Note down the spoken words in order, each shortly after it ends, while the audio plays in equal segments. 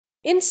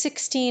In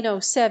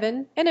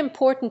 1607 an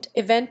important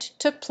event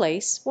took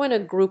place when a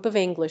group of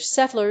English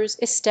settlers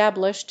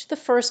established the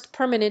first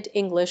permanent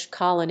English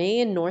colony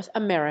in North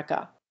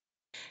America.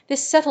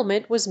 This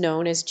settlement was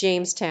known as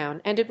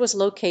Jamestown, and it was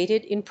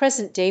located in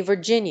present-day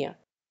Virginia.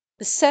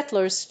 The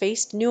settlers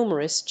faced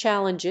numerous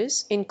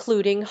challenges,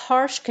 including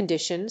harsh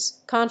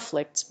conditions,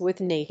 conflicts with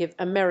native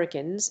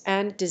Americans,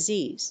 and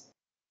disease.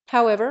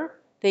 However,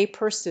 they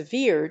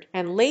persevered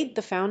and laid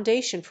the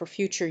foundation for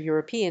future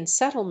European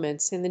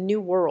settlements in the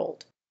New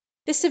World.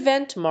 This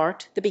event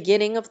marked the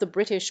beginning of the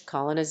British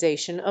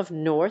colonization of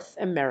North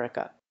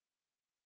America.